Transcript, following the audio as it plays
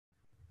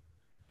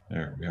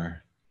There we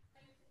are.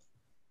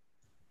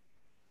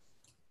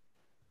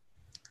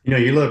 You know,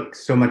 you look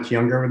so much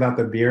younger without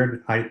the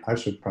beard. I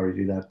should probably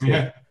do that too.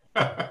 Yeah.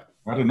 I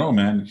don't know,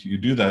 man. If you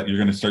do that, you're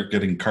going to start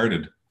getting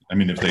carded. I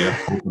mean, if they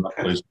ever open up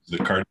places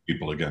that card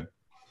people again.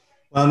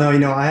 Well,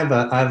 no, I have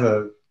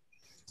a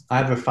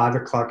 5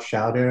 o'clock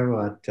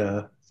shadow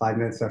at 5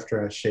 minutes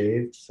after I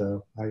shave,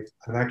 so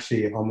I've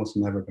actually almost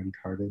never been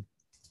carded.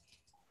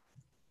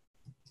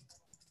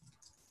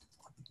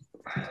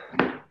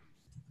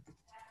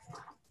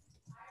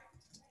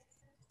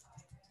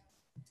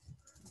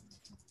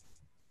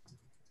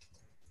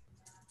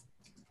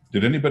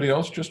 Did anybody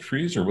else just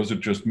freeze, or was it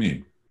just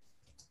me?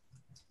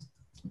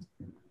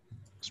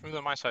 Smooth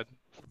on my side.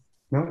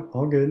 No,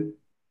 all good.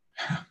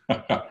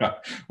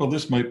 Well,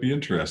 this might be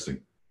interesting.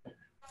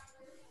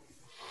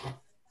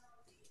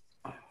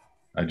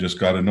 I just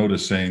got a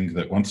notice saying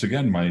that once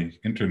again, my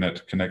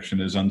internet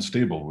connection is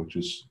unstable, which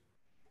is...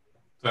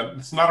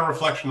 It's not a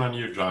reflection on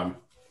you, John.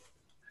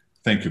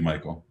 Thank you,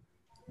 Michael.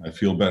 I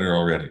feel better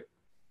already.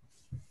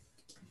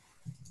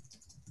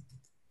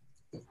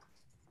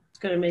 It's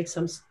going to make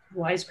some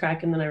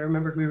wisecrack, and then I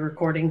remembered we were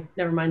recording.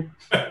 Never mind.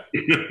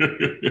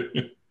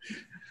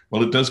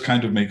 Well, it does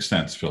kind of make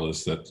sense,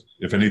 Phyllis, that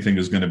if anything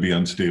is going to be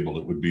unstable,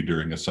 it would be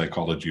during a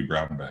psychology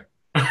brown bag.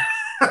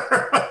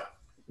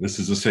 This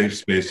is a safe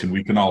space, and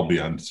we can all be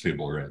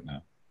unstable right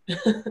now.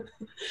 I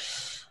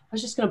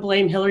was just going to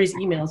blame Hillary's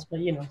emails, but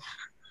you know.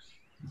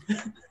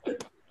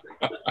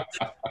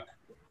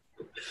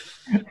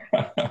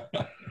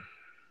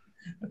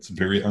 That's a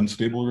very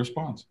unstable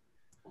response.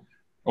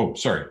 Oh,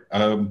 sorry.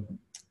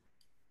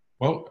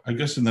 Well, I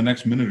guess in the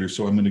next minute or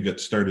so, I'm going to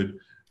get started.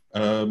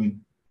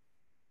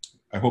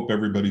 I hope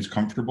everybody's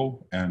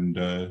comfortable,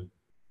 and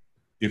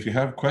if you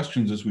have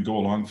questions as we go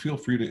along, feel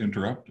free to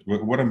interrupt.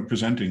 What I'm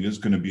presenting is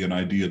going to be an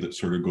idea that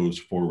sort of goes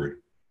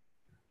forward.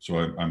 So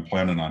I'm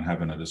planning on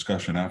having a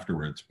discussion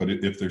afterwards, but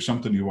if there's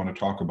something you want to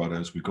talk about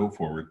as we go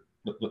forward,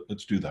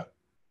 let's do that.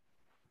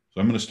 So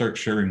I'm going to start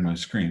sharing my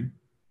screen,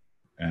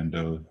 and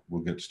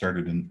we'll get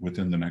started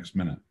within the next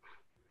minute.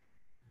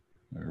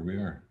 There we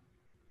are.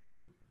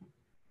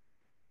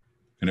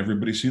 Can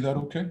everybody see that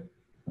okay?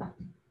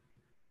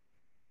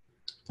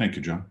 Thank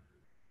you, John.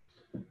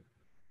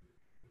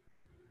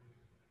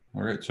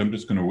 All right, so I'm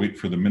just going to wait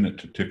for the minute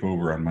to tick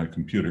over on my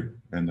computer,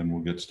 and then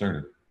we'll get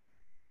started.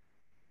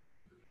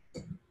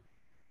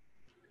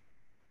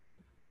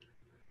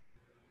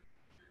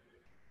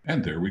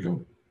 And there we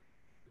go.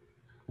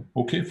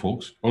 Okay,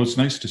 folks. Well, it's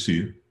nice to see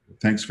you.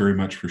 Thanks very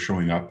much for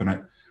showing up,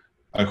 and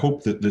I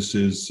hope that this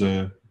is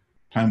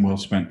time well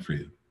spent for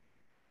you.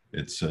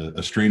 It's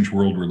a strange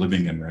world we're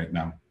living in right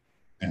now,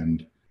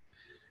 and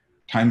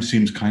time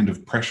seems kind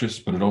of precious,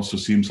 but it also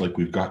seems like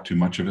we've got too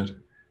much of it.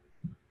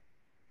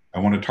 I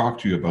want to talk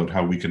to you about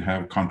how we can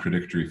have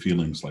contradictory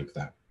feelings like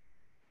that.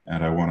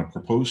 And I want to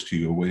propose to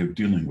you a way of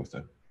dealing with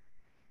it.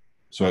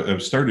 So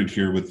I've started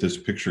here with this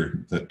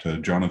picture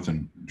that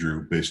Jonathan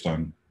drew based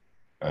on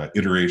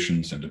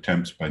iterations and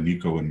attempts by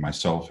Nico and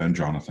myself and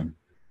Jonathan.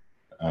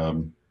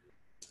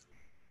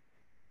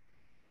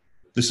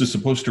 This is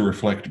supposed to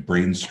reflect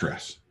brain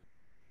stress.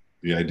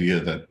 The idea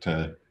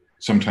that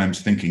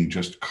sometimes thinking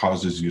just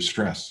causes you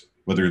stress,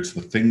 whether it's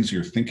the things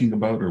you're thinking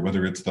about or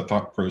whether it's the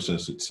thought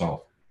process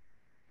itself.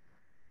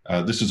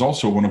 This is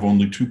also one of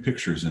only 2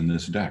 pictures in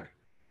this deck.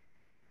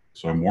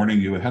 So I'm warning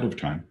you ahead of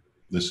time.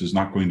 This is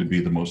not going to be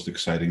the most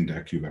exciting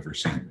deck you've ever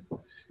seen.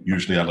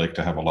 Usually I like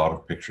to have a lot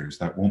of pictures.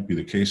 That won't be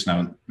the case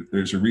now.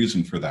 There's a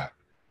reason for that.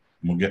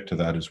 And we'll get to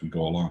that as we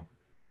go along.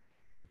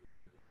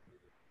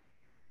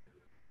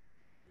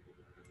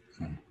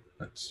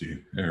 Let's see,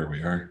 there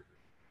we are.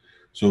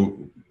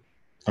 So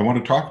I want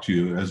to talk to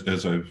you,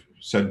 as I've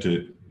said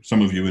to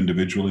some of you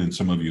individually and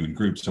some of you in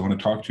groups, I want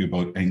to talk to you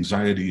about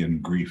anxiety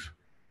and grief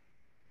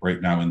right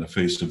now in the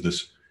face of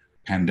this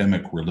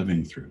pandemic we're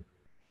living through.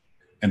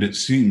 And it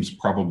seems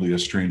probably a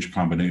strange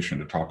combination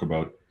to talk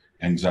about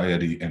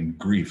anxiety and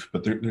grief,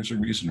 but there's a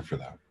reason for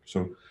that.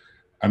 So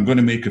I'm going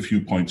to make a few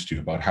points to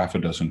you, about half a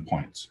dozen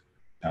points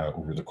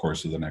over the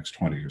course of the next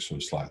 20 or so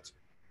slides.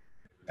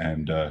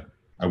 And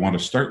I want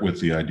to start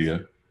with the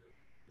idea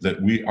that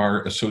we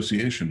are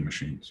association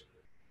machines.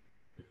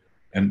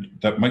 And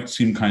that might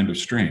seem kind of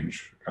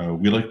strange.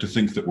 We like to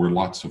think that we're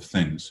lots of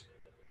things.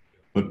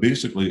 But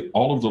basically,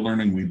 all of the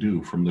learning we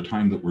do from the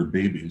time that we're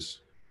babies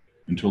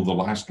until the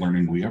last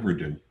learning we ever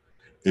do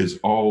is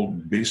all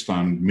based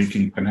on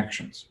making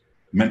connections,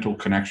 mental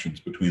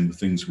connections between the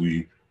things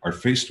we are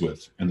faced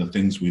with and the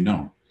things we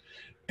know.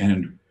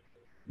 And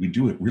we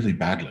do it really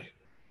badly.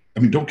 I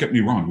mean, don't get me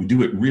wrong, we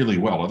do it really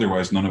well.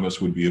 Otherwise, none of us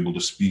would be able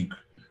to speak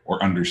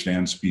or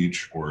understand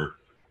speech or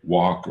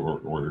walk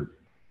or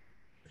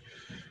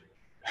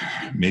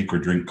make or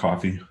drink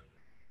coffee.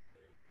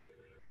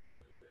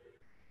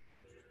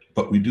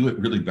 But we do it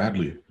really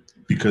badly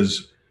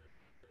because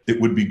it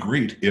would be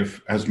great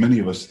if, as many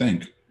of us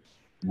think,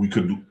 we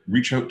could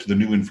reach out to the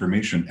new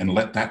information and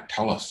let that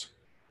tell us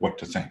what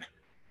to think.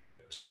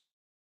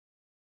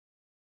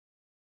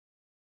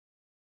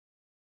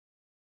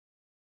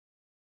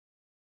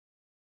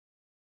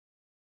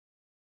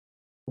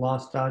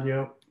 Lost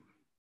audio.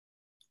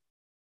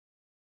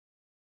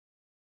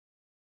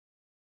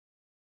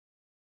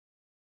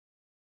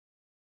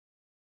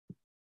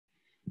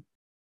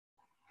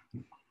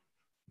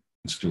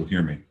 Still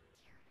hear me?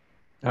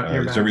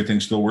 You're Is back. everything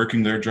still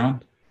working there,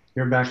 John?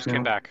 You're back Just now.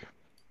 came back.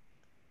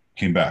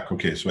 Came back.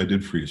 Okay, so I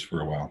did freeze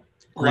for a while.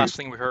 The last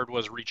thing we heard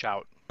was reach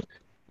out.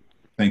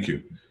 Thank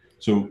you.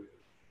 So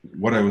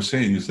what I was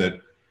saying is that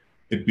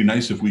it'd be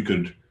nice if we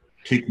could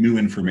take new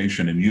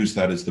information and use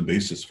that as the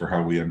basis for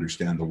how we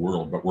understand the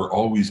world, but we're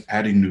always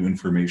adding new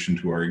information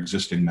to our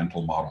existing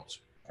mental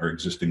models, our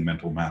existing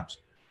mental maps.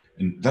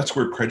 And that's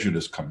where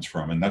prejudice comes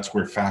from, and that's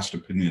where fast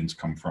opinions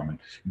come from, and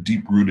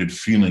deep-rooted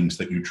feelings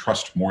that you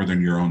trust more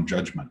than your own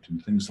judgment,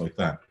 and things like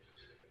that.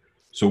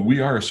 So we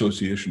are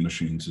association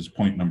machines is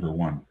point number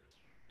one.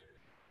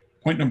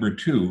 Point number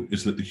two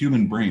is that the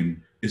human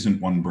brain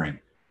isn't one brain.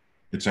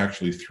 It's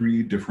actually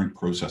three different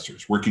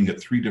processors working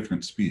at three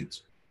different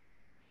speeds.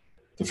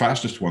 The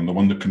fastest one, the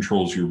one that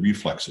controls your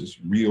reflexes,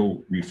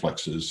 real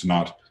reflexes,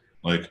 not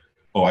like,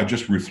 oh, I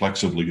just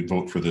reflexively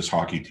vote for this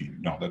hockey team.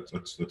 No,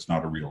 that's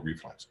not a real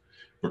reflex.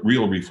 But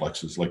real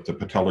reflexes, like the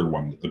patellar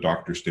one that the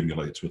doctor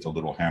stimulates with a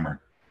little hammer,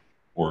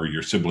 or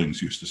your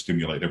siblings used to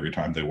stimulate every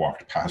time they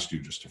walked past you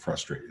just to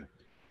frustrate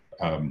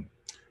you.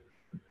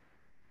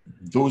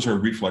 Those are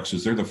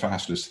reflexes. They're the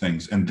fastest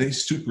things, and they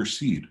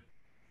supersede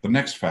the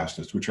next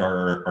fastest, which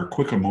are our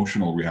quick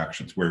emotional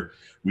reactions, where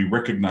we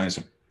recognize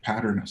a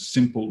pattern, a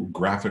simple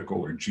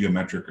graphical or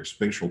geometric or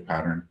spatial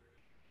pattern,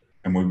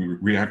 and when we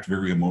react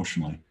very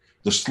emotionally.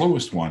 The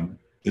slowest one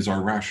is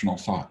our rational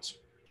thoughts.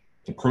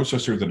 The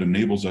processor that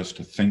enables us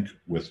to think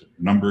with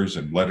numbers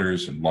and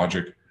letters and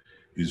logic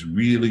is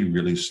really,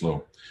 really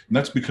slow. And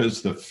that's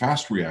because the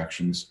fast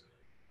reactions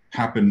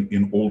happen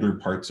in older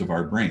parts of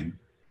our brain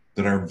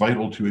that are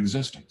vital to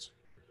existence.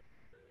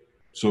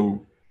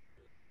 So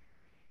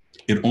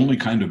it only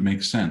kind of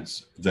makes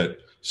sense that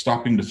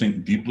stopping to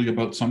think deeply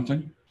about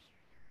something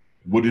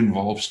would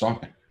involve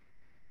stopping.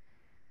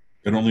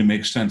 It only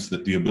makes sense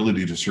that the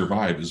ability to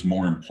survive is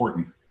more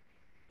important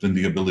than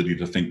the ability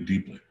to think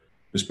deeply,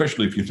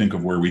 especially if you think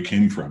of where we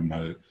came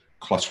from,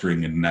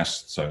 clustering in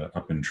nests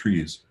up in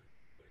trees.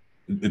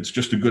 It's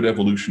just a good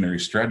evolutionary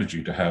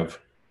strategy to have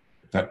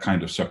that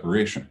kind of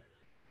separation,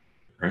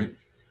 right?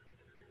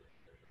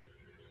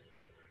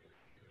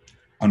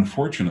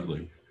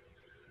 Unfortunately,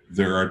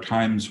 there are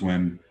times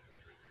when,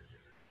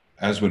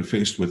 as when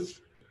faced with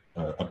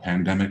a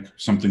pandemic,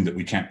 something that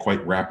we can't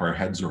quite wrap our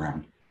heads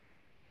around,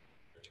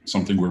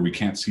 something where we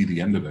can't see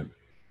the end of it,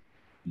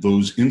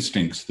 those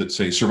instincts that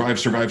say survive,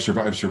 survive,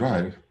 survive,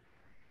 survive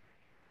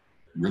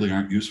really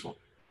aren't useful,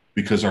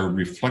 because our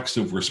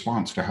reflexive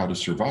response to how to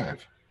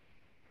survive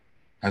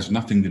has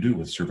nothing to do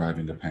with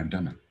surviving a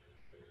pandemic.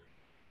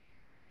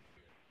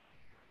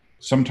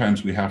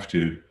 Sometimes we have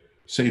to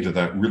say to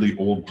that really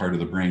old part of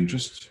the brain,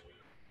 just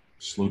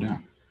slow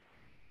down,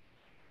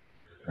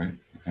 right?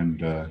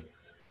 And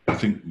I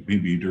think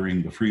maybe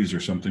during the freeze or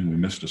something, we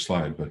missed a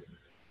slide, but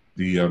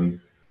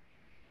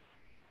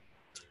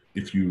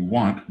if you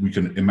want, we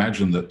can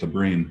imagine that the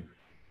brain,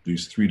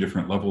 these three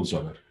different levels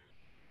of it,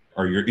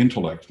 are your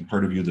intellect, the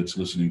part of you that's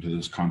listening to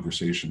this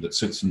conversation that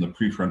sits in the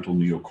prefrontal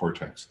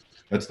neocortex.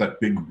 That's that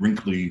big,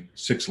 wrinkly,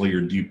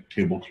 6-layer deep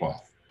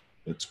tablecloth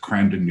that's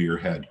crammed into your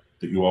head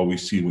that you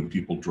always see when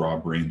people draw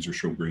brains or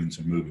show brains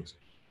in movies.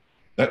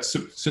 That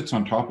sits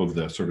on top of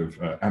the sort of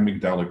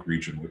amygdalic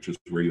region, which is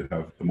where you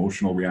have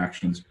emotional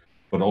reactions,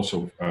 but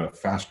also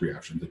fast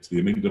reactions. It's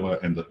the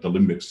amygdala, and the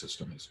limbic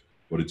system is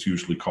what it's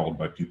usually called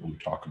by people who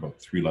talk about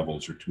 3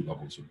 levels or 2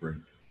 levels of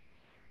brain.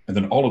 And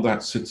then all of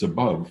that sits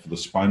above the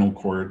spinal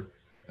cord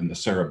and the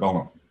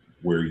cerebellum,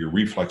 where your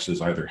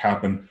reflexes either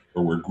happen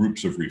or where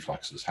groups of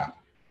reflexes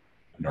happen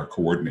and are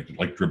coordinated,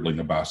 like dribbling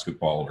a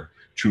basketball or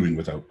chewing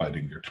without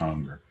biting your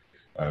tongue, or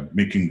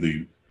making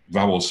the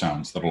vowel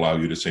sounds that allow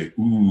you to say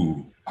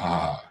ooh,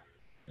 ah,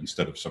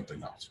 instead of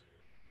something else.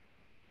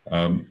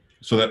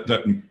 So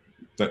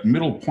that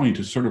middle point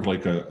is sort of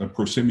like a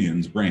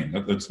prosimian's brain.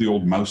 That's the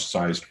old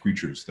mouse-sized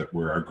creatures that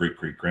were our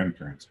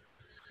great-great-grandparents.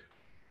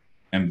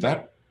 And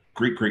that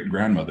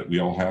great-great-grandma that we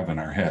all have in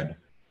our head,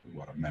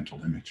 what a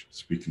mental image,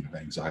 speaking of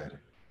anxiety.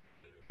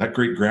 That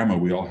great-grandma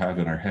we all have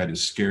in our head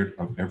is scared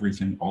of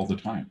everything all the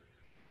time.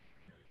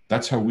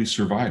 That's how we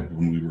survived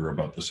when we were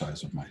about the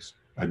size of mice,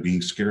 by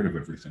being scared of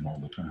everything all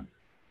the time.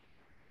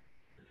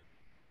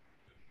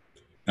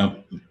 Now,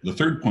 the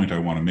third point I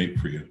want to make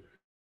for you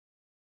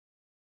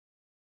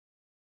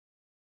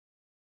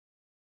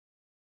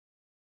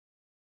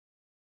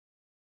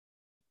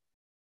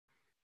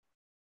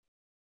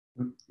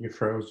You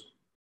froze.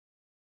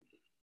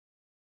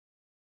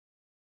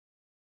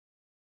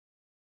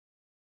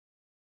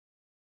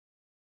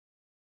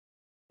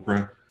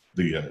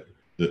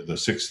 the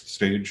sixth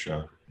stage,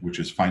 which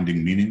is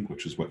finding meaning,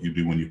 which is what you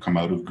do when you come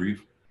out of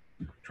grief,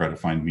 try to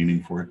find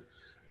meaning for it.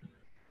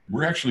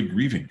 We're actually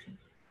grieving.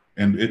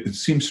 And it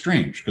seems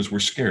strange because we're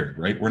scared,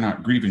 right? We're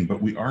not grieving,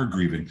 but we are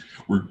grieving.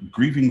 We're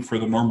grieving for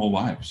the normal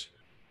lives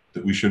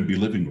that we should be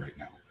living right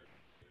now.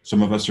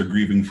 Some of us are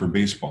grieving for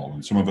baseball,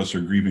 and some of us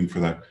are grieving for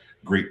that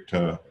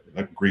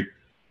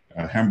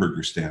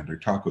hamburger stand or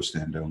taco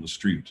stand down the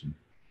street. And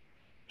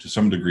to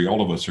some degree,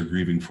 all of us are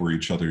grieving for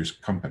each other's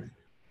company.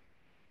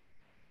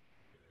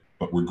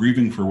 But we're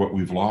grieving for what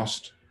we've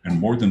lost. And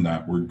more than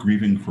that, we're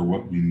grieving for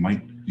what we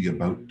might be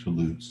about to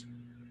lose,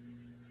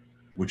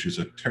 which is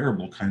a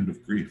terrible kind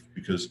of grief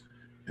because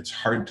it's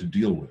hard to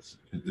deal with.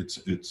 It's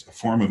a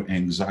form of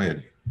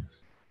anxiety.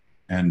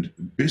 And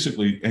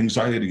basically,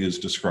 anxiety is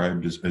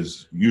described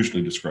as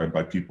usually described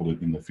by people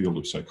in the field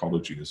of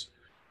psychology as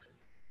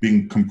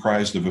being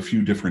comprised of a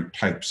few different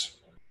types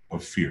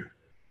of fear.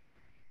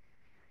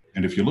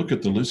 And if you look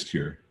at the list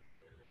here,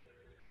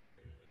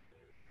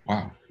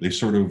 wow, they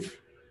sort of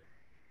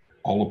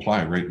all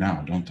apply right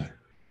now, don't they?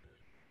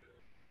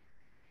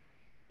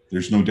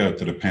 There's no doubt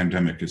that a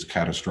pandemic is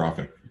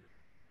catastrophic.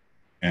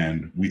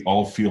 And we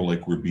all feel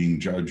like we're being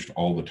judged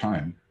all the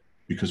time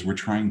because we're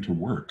trying to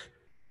work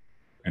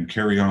and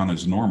carry on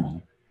as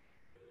normal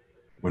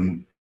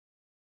when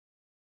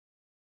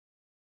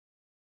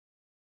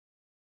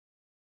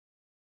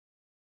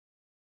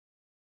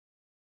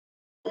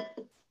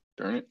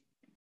Darn it.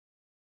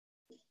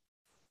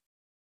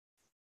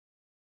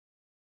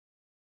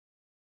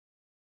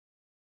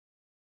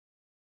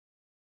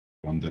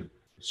 one that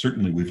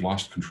certainly we've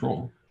lost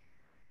control.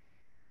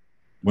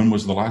 When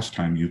was the last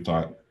time you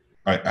thought,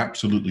 I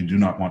absolutely do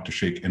not want to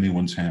shake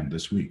anyone's hand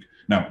this week?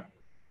 Now,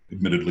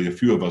 admittedly, a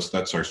few of us,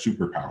 that's our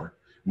superpower.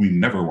 We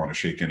never want to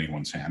shake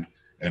anyone's hand,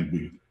 and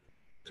we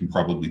can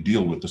probably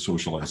deal with the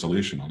social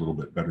isolation a little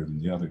bit better than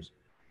the others.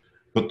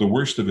 But the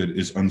worst of it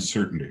is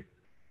uncertainty.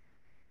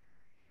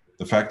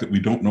 The fact that we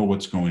don't know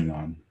what's going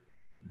on,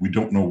 we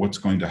don't know what's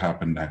going to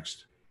happen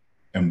next,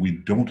 and we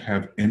don't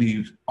have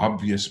any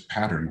obvious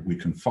pattern we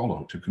can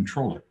follow to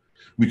control it.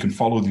 We can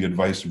follow the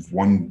advice of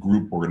one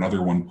group or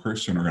another, one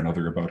person or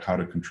another about how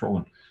to control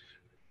it,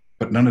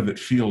 but none of it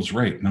feels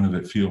right. None of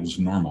it feels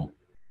normal.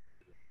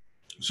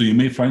 So you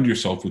may find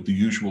yourself with the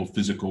usual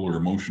physical or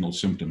emotional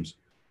symptoms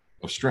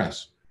of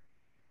stress.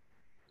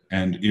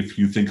 And if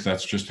you think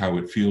that's just how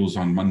it feels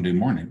on Monday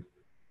morning,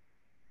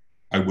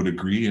 I would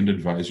agree and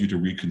advise you to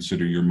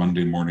reconsider your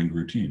Monday morning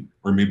routine,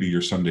 or maybe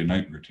your Sunday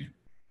night routine.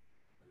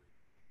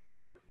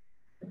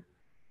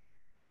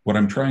 What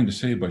I'm trying to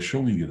say by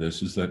showing you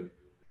this is that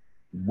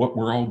what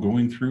we're all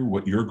going through,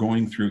 what you're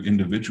going through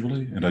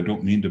individually, and I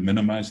don't mean to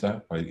minimize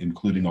that by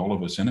including all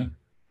of us in it,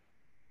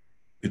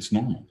 it's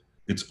normal,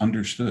 it's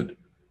understood.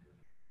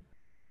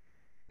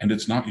 And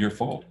it's not your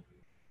fault.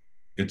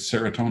 It's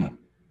serotonin.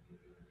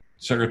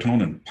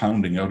 Serotonin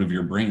pounding out of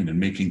your brain and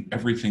making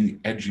everything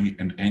edgy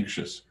and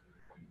anxious,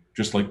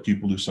 just like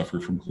people who suffer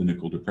from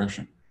clinical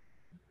depression.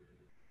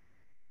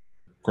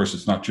 Of course,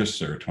 it's not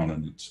just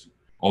serotonin, it's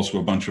also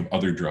a bunch of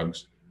other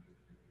drugs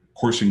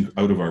coursing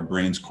out of our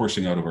brains,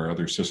 coursing out of our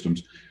other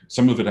systems,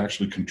 some of it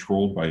actually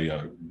controlled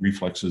by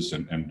reflexes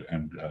and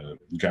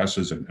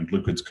gases and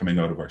liquids coming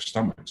out of our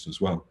stomachs as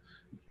well.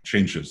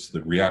 Changes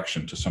the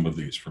reaction to some of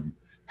these from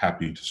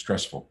happy to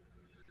stressful.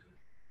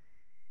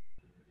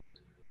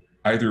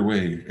 Either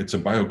way, it's a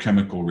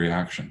biochemical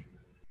reaction.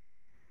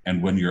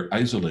 And when you're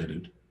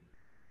isolated,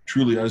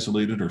 truly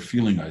isolated or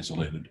feeling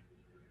isolated,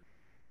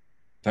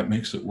 that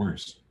makes it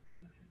worse.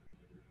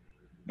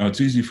 Now,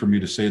 it's easy for me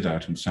to say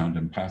that and sound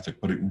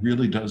empathic, but it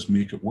really does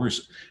make it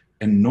worse.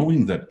 And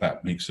knowing that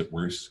that makes it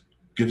worse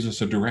gives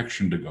us a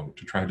direction to go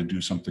to try to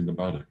do something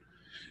about it.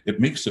 It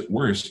makes it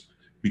worse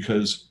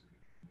because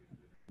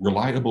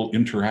reliable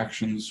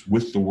interactions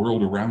with the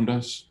world around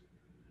us,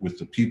 with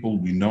the people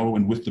we know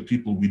and with the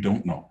people we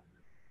don't know,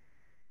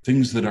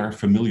 things that are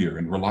familiar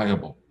and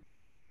reliable,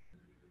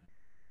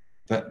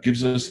 that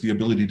gives us the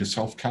ability to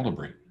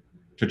self-calibrate,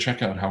 to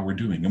check out how we're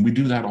doing. And we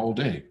do that all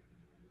day,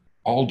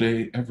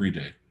 every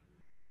day.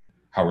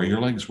 How are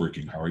your legs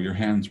working? How are your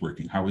hands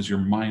working? How is your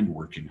mind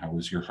working? How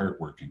is your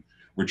heart working?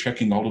 We're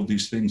checking all of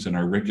these things in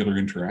our regular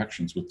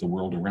interactions with the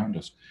world around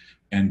us.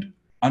 And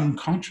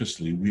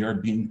unconsciously, we are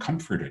being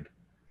comforted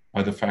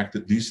by the fact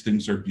that these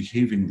things are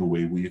behaving the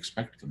way we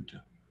expect them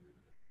to.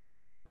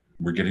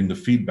 We're getting the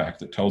feedback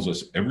that tells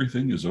us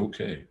everything is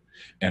okay.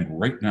 And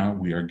right now,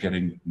 we are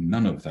getting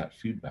none of that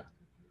feedback.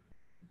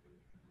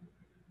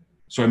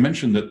 So I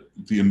mentioned that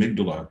the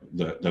amygdala,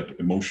 that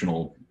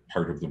emotional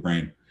part of the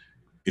brain,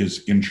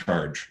 is in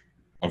charge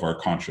of our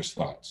conscious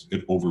thoughts.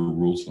 It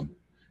overrules them.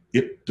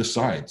 It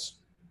decides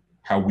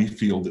how we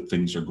feel that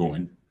things are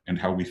going and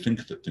how we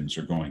think that things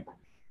are going.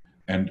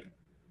 And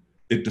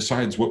it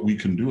decides what we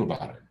can do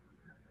about it.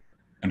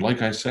 And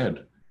like I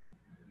said,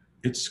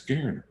 it's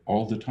scared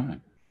all the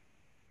time.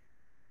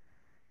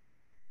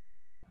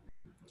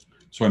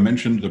 So I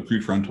mentioned the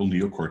prefrontal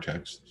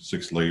neocortex,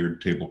 6-layered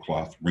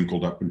tablecloth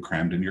wrinkled up and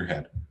crammed in your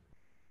head.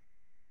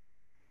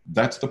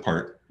 That's the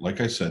part,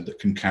 like I said, that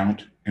can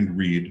count and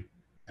read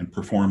and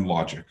perform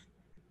logic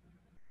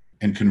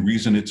and can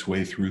reason its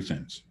way through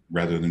things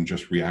rather than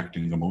just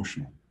reacting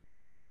emotionally.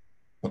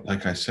 But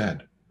like I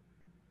said,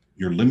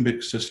 your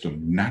limbic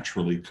system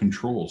naturally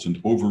controls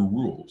and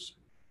overrules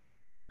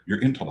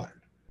your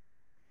intellect.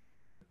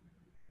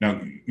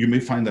 Now, you may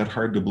find that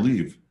hard to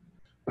believe,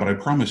 But I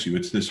promise you,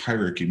 it's this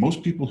hierarchy.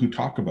 Most people who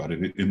talk about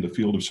it in the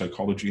field of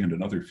psychology and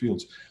in other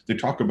fields, they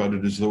talk about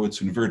it as though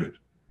it's inverted,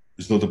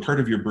 as though the part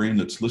of your brain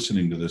that's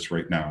listening to this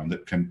right now and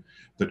that can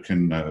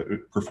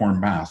perform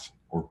math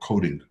or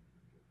coding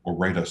or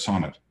write a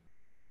sonnet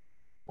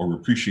or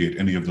appreciate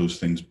any of those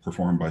things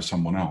performed by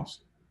someone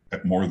else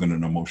at more than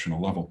an emotional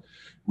level.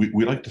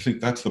 We like to think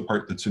that's the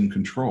part that's in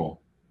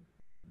control.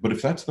 But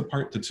if that's the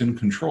part that's in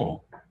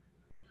control,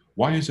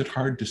 why is it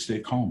hard to stay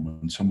calm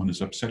when someone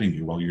is upsetting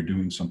you while you're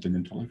doing something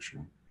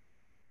intellectual?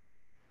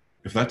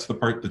 If that's the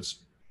part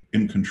that's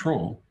in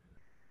control,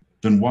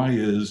 then why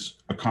is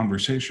a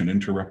conversation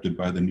interrupted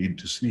by the need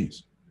to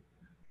sneeze?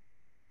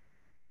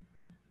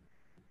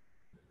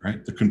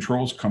 Right? The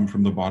controls come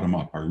from the bottom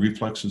up. Our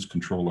reflexes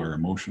control our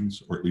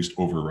emotions, or at least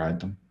override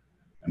them,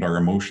 and our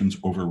emotions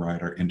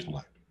override our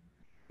intellect.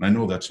 And I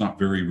know that's not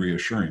very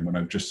reassuring when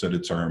I've just said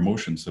it's our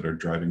emotions that are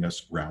driving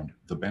us round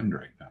the bend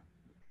right now.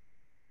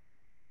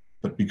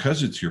 But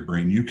because it's your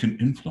brain, you can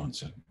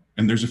influence it.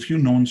 And there's a few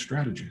known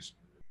strategies.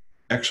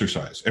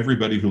 Exercise.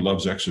 Everybody who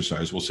loves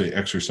exercise will say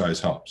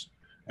exercise helps.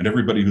 And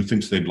everybody who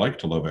thinks they'd like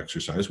to love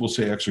exercise will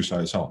say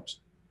exercise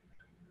helps.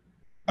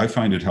 I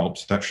find it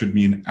helps. That should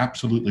mean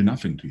absolutely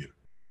nothing to you.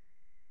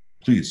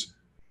 Please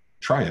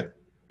try it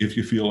if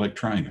you feel like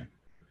trying it.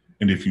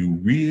 And if you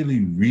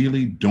really,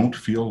 really don't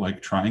feel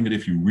like trying it,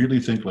 if you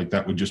really think like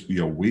that would just be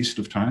a waste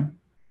of time,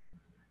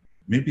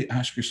 maybe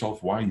ask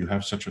yourself why you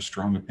have such a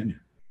strong opinion.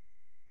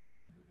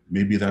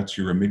 Maybe that's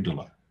your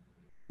amygdala.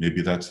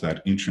 Maybe that's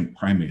that ancient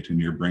primate in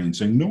your brain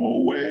saying,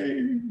 no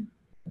way.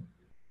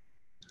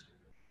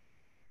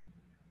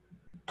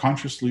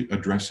 Consciously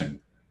addressing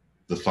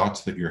the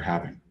thoughts that you're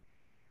having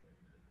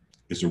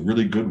is a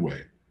really good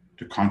way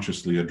to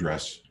consciously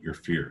address your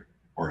fear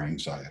or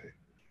anxiety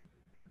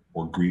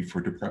or grief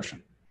or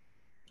depression.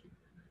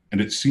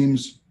 And it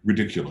seems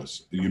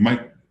ridiculous. You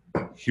might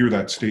hear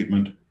that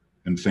statement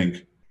and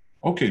think,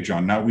 okay,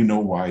 John, now we know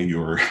why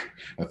you're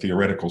a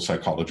theoretical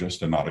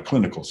psychologist and not a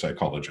clinical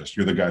psychologist.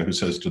 You're the guy who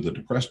says to the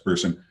depressed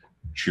person,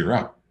 cheer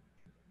up.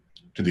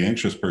 To the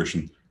anxious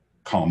person,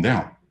 calm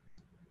down.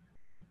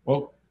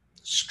 Well,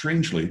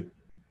 strangely,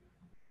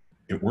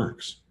 it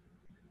works.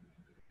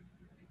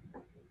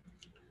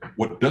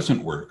 What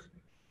doesn't work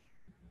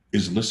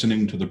is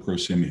listening to the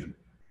prosimian.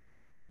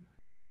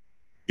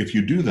 If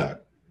you do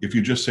that, if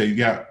you just say,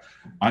 yeah,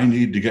 I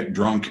need to get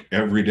drunk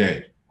every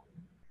day,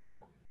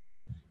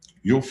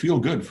 you'll feel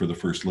good for the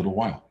first little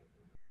while.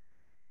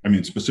 I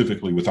mean,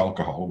 specifically with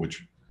alcohol,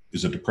 which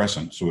is a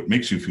depressant, so it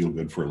makes you feel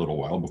good for a little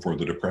while before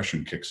the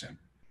depression kicks in.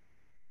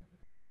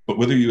 But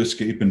whether you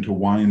escape into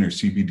wine or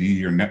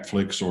CBD or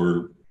Netflix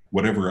or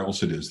whatever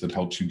else it is that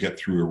helps you get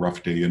through a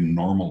rough day in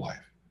normal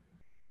life,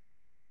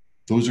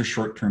 those are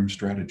short-term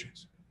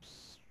strategies.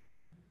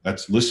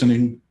 That's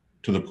listening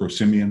to the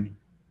prosimian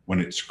when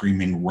it's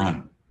screaming,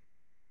 run.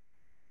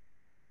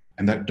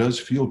 And that does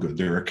feel good.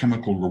 There are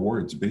chemical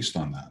rewards based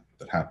on that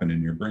happen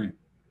in your brain.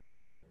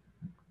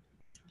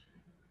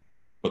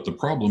 But the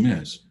problem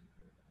is,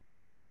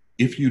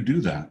 if you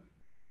do that,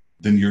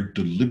 then you're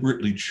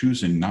deliberately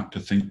choosing not to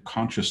think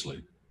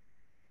consciously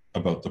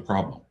about the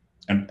problem.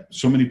 And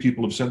so many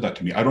people have said that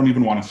to me. I don't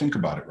even want to think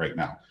about it right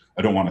now.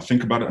 I don't want to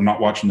think about it. I'm not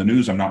watching the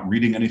news. I'm not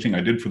reading anything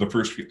I did for the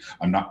first few.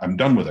 I'm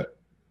done with it.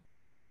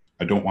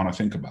 I don't want to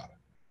think about it.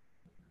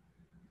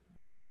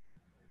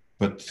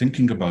 But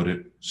thinking about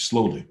it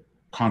slowly,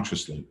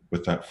 consciously,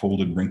 with that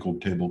folded,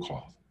 wrinkled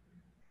tablecloth,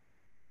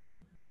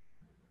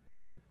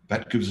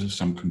 that gives us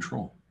some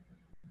control.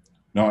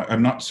 Now,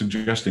 I'm not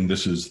suggesting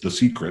this is the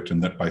secret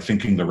and that by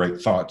thinking the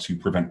right thoughts, you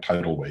prevent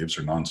tidal waves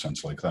or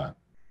nonsense like that.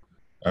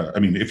 I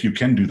mean, if you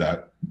can do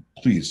that,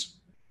 please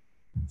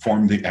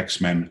form the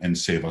X-Men and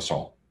save us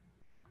all.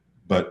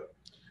 But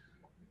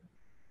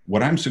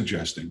what I'm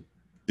suggesting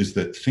is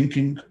that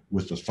thinking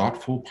with the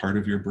thoughtful part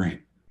of your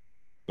brain,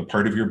 the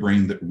part of your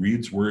brain that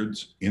reads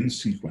words in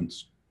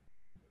sequence,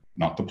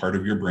 not the part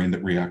of your brain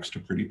that reacts to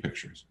pretty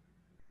pictures,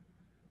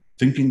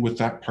 thinking with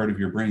that part of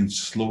your brain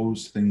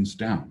slows things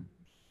down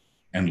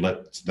and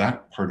lets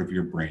that part of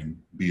your brain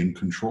be in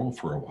control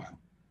for a while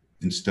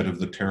instead of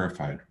the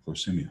terrified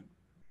prosimian.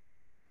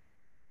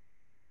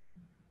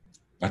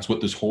 That's what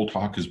this whole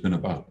talk has been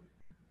about.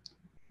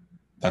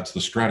 That's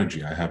the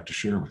strategy I have to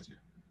share with you.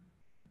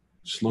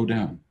 Slow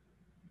down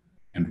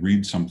and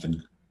read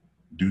something,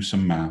 do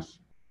some math,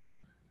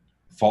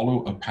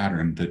 follow a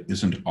pattern that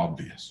isn't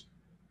obvious.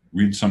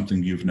 Read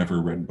something you've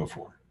never read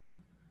before.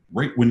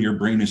 Right when your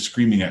brain is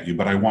screaming at you,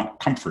 but I want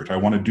comfort, I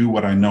want to do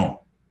what I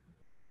know.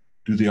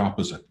 Do the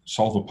opposite.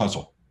 Solve a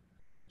puzzle.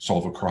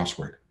 Solve a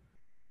crossword.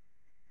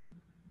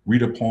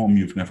 Read a poem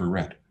you've never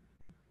read.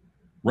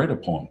 Write a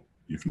poem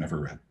you've never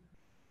read.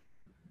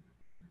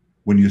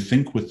 When you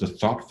think with the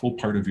thoughtful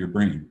part of your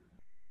brain,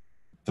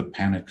 the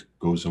panic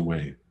goes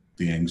away,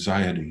 the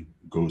anxiety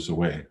goes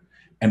away.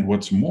 And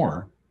what's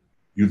more,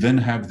 you then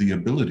have the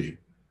ability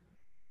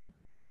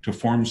to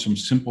form some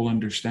simple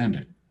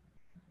understanding,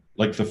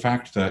 like the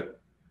fact that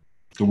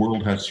the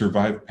world has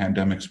survived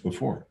pandemics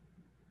before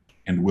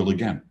and will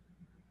again.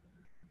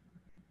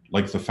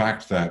 Like the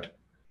fact that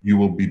you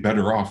will be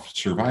better off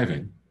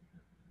surviving,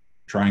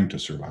 trying to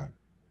survive,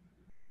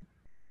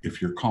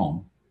 if you're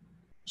calm,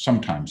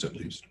 sometimes at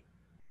least,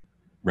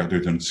 rather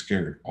than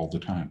scared all the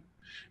time.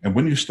 And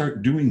when you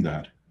start doing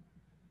that,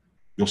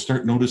 you'll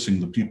start noticing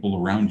the people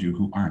around you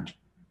who aren't.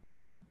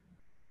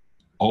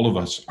 All of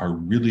us are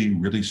really,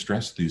 really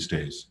stressed these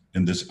days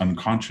in this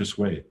unconscious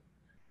way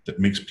that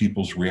makes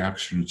people's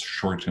reactions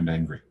short and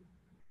angry.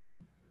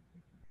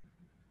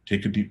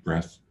 Take a deep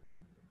breath,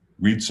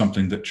 read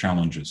something that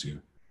challenges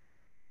you,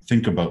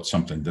 think about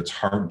something that's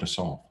hard to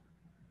solve.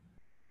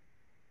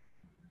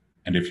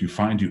 And if you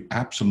find you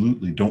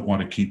absolutely don't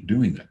want to keep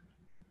doing it,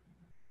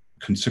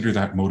 consider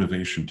that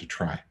motivation to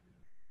try.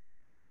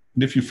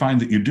 And if you find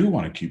that you do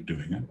want to keep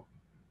doing it,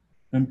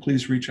 then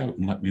please reach out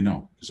and let me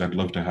know, because I'd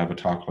love to have a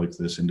talk like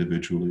this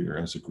individually or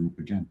as a group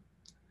again.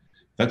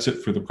 That's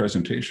it for the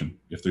presentation.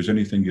 If there's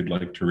anything you'd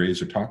like to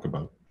raise or talk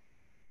about,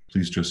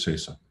 please just say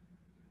so.